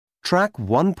Track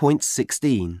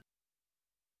 1.16.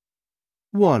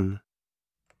 1.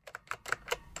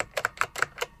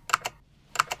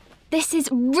 This is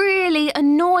really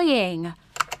annoying.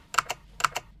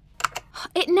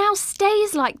 It now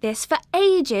stays like this for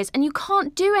ages and you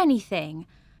can't do anything.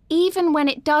 Even when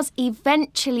it does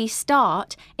eventually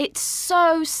start, it's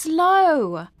so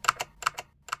slow.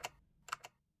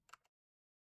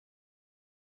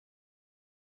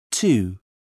 2.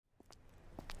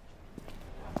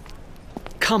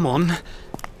 Come on.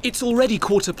 It's already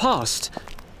 1:15.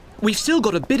 We've still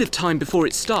got a bit of time before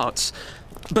it starts,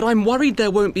 but I'm worried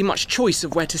there won't be much choice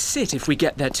of where to sit if we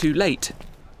get there too late.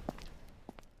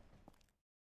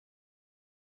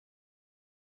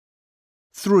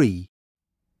 3.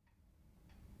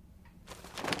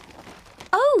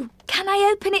 Oh, can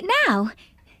I open it now?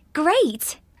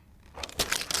 Great.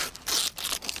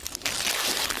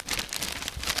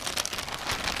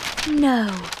 No.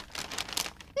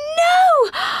 No!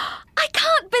 I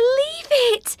can't believe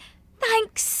it!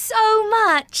 Thanks so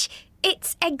much.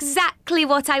 It's exactly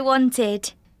what I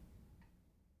wanted.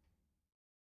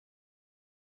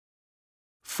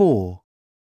 4.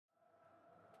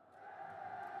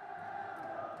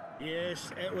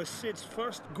 Yes, it was Sid's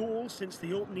first goal since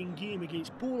the opening game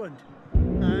against Poland.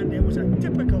 And it was a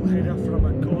typical header from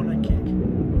a corner kick.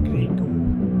 Great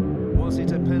goal. Was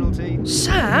it a penalty?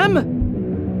 Sam?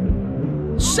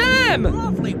 Sam!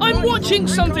 I'm watching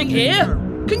something here!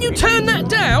 Can you turn that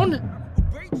down?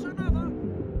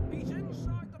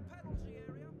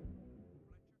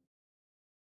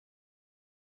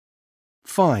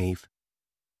 5.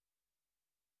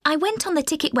 I went on the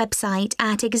ticket website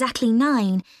at exactly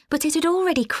 9, but it had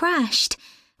already crashed.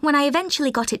 When I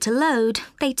eventually got it to load,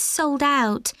 they'd sold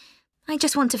out. I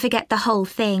just want to forget the whole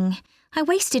thing. I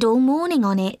wasted all morning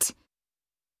on it.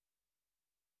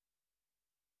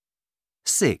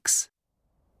 6.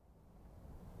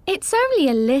 It's only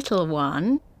a little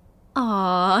one.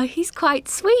 Aw, he's quite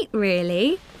sweet,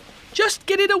 really. Just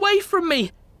get it away from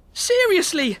me!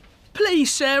 Seriously!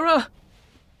 Please, Sarah!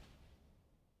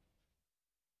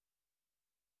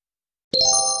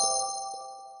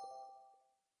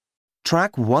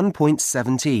 Track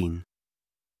 1.17.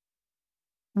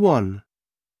 1.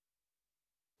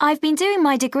 I've been doing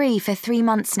my degree for 3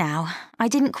 months now. I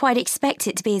didn't quite expect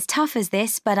it to be as tough as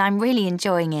this, but I'm really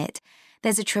enjoying it.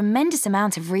 There's a tremendous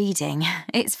amount of reading.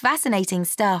 It's fascinating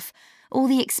stuff, all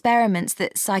the experiments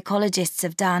that psychologists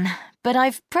have done. But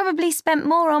I've probably spent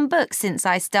more on books since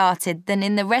I started than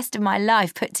in the rest of my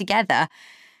life put together.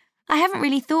 I haven't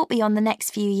really thought beyond the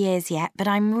next few years yet, but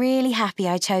I'm really happy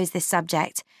I chose this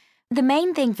subject. The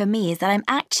main thing for me is that I'm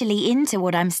actually into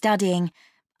what I'm studying.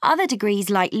 Other degrees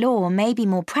like law may be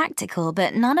more practical,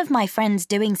 but none of my friends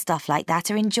doing stuff like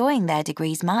that are enjoying their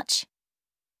degrees much.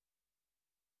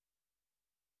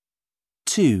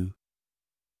 2.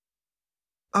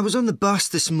 I was on the bus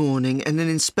this morning and an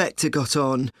inspector got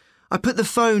on. I put the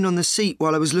phone on the seat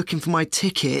while I was looking for my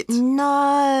ticket.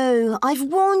 No, I've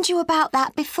warned you about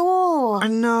that before. I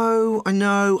know.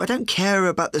 I don't care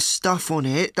about the stuff on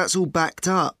it. That's all backed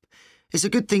up. It's a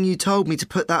good thing you told me to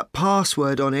put that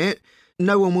password on it.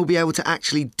 No one will be able to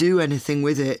actually do anything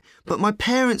with it, but my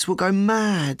parents will go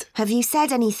mad. Have you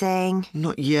said anything?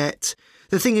 Not yet.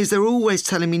 The thing is, they're always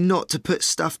telling me not to put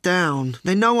stuff down.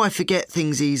 They know I forget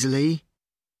things easily.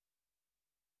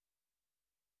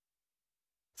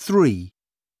 3.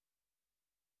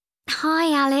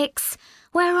 Hi, Alex.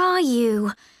 Where are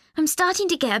you? I'm starting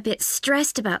to get a bit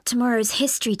stressed about tomorrow's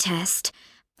history test.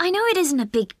 I know it isn't a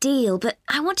big deal, but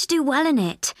I want to do well in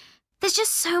it. There's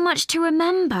just so much to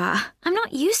remember. I'm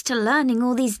not used to learning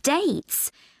all these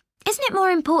dates. Isn't it more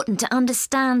important to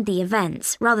understand the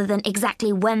events rather than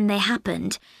exactly when they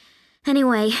happened?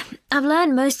 Anyway, I've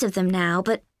learned most of them now,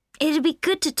 but it'd be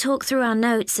good to talk through our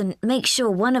notes and make sure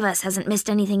one of us hasn't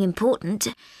missed anything important.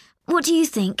 What do you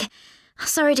think?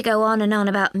 Sorry to go on and on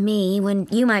about me when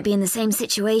you might be in the same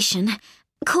situation.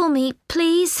 Call me,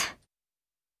 please.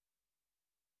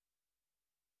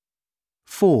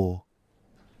 4.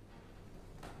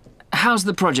 How's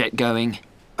the project going?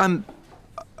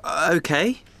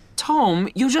 Okay. Tom,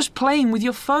 you're just playing with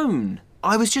your phone.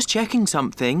 I was just checking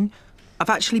something. I've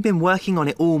actually been working on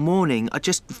it all morning. I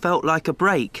just felt like a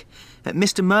break.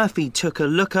 Mr. Murphy took a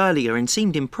look earlier and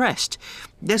seemed impressed.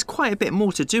 There's quite a bit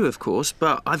more to do, of course,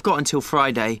 but I've got until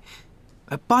Friday.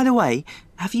 By the way,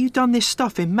 have you done this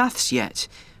stuff in maths yet?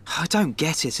 I don't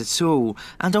get it at all,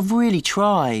 and I've really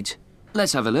tried.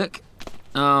 Let's have a look.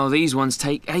 Oh, these ones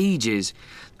take ages.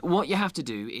 What you have to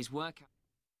do is work out...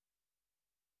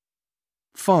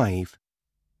 5.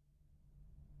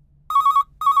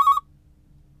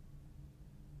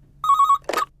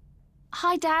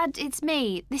 Hi, Dad, it's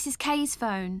me. This is Kay's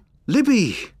phone.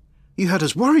 Libby, you had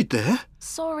us worried there.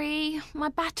 Sorry, my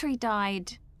battery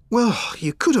died. Well,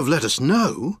 you could have let us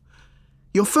know.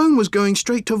 Your phone was going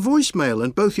straight to voicemail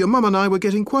and both your mum and I were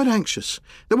getting quite anxious.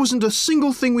 There wasn't a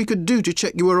single thing we could do to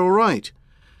check you were all right.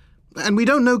 And we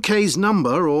don't know Kay's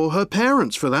number or her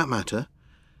parents for that matter.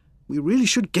 We really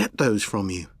should get those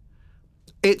from you.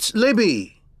 It's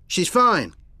Libby. She's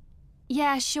fine.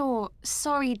 Yeah, sure.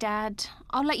 Sorry, Dad.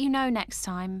 I'll let you know next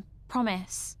time.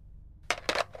 Promise.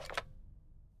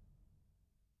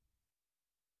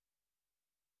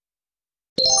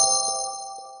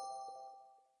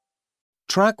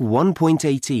 Track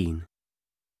 1.18.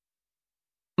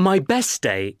 My best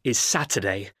day is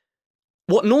Saturday.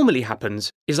 What normally happens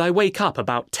is I wake up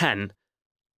about 10.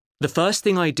 The first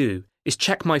thing I do is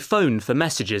check my phone for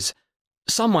messages.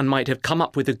 Someone might have come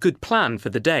up with a good plan for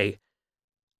the day.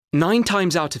 9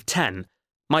 times out of 10,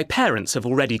 my parents have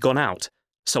already gone out,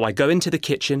 so I go into the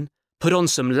kitchen, put on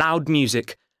some loud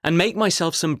music, and make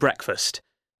myself some breakfast.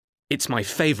 It's my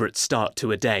favourite start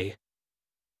to a day.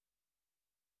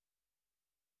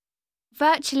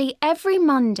 Virtually every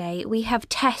Monday we have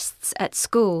tests at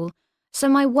school, so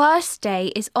my worst day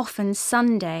is often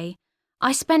Sunday.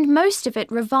 I spend most of it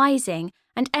revising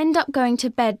and end up going to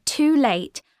bed too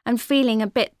late and feeling a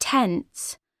bit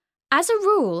tense. As a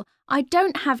rule, I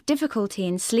don't have difficulty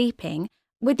in sleeping,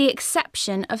 with the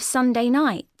exception of Sunday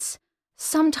nights.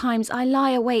 Sometimes I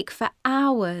lie awake for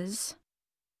hours.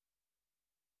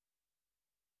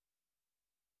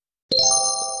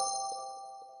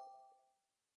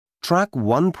 Track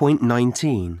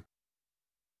 1.19.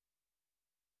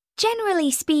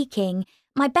 Generally speaking,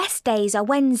 my best days are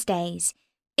Wednesdays.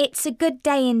 It's a good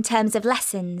day in terms of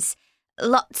lessons.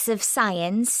 Lots of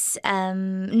science,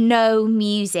 no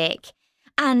music,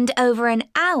 and over an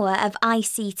hour of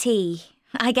ICT.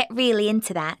 I get really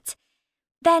into that.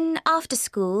 Then after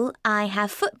school, I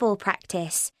have football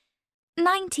practice.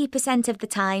 90% of the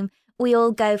time, we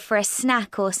all go for a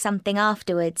snack or something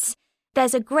afterwards.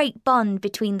 There's a great bond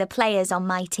between the players on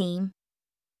my team.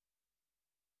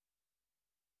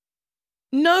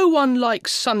 No one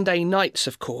likes Sunday nights,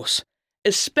 of course,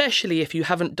 especially if you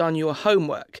haven't done your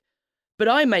homework. But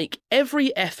I make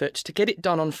every effort to get it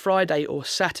done on Friday or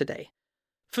Saturday.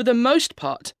 For the most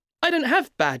part, I don't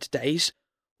have bad days,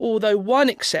 although one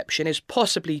exception is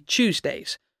possibly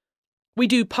Tuesdays. We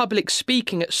do public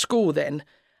speaking at school then,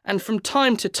 and from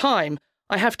time to time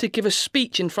I have to give a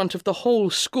speech in front of the whole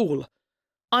school.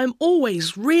 I'm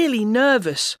always really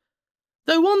nervous,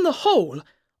 though on the whole,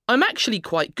 I'm actually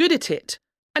quite good at it,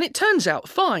 and it turns out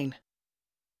fine.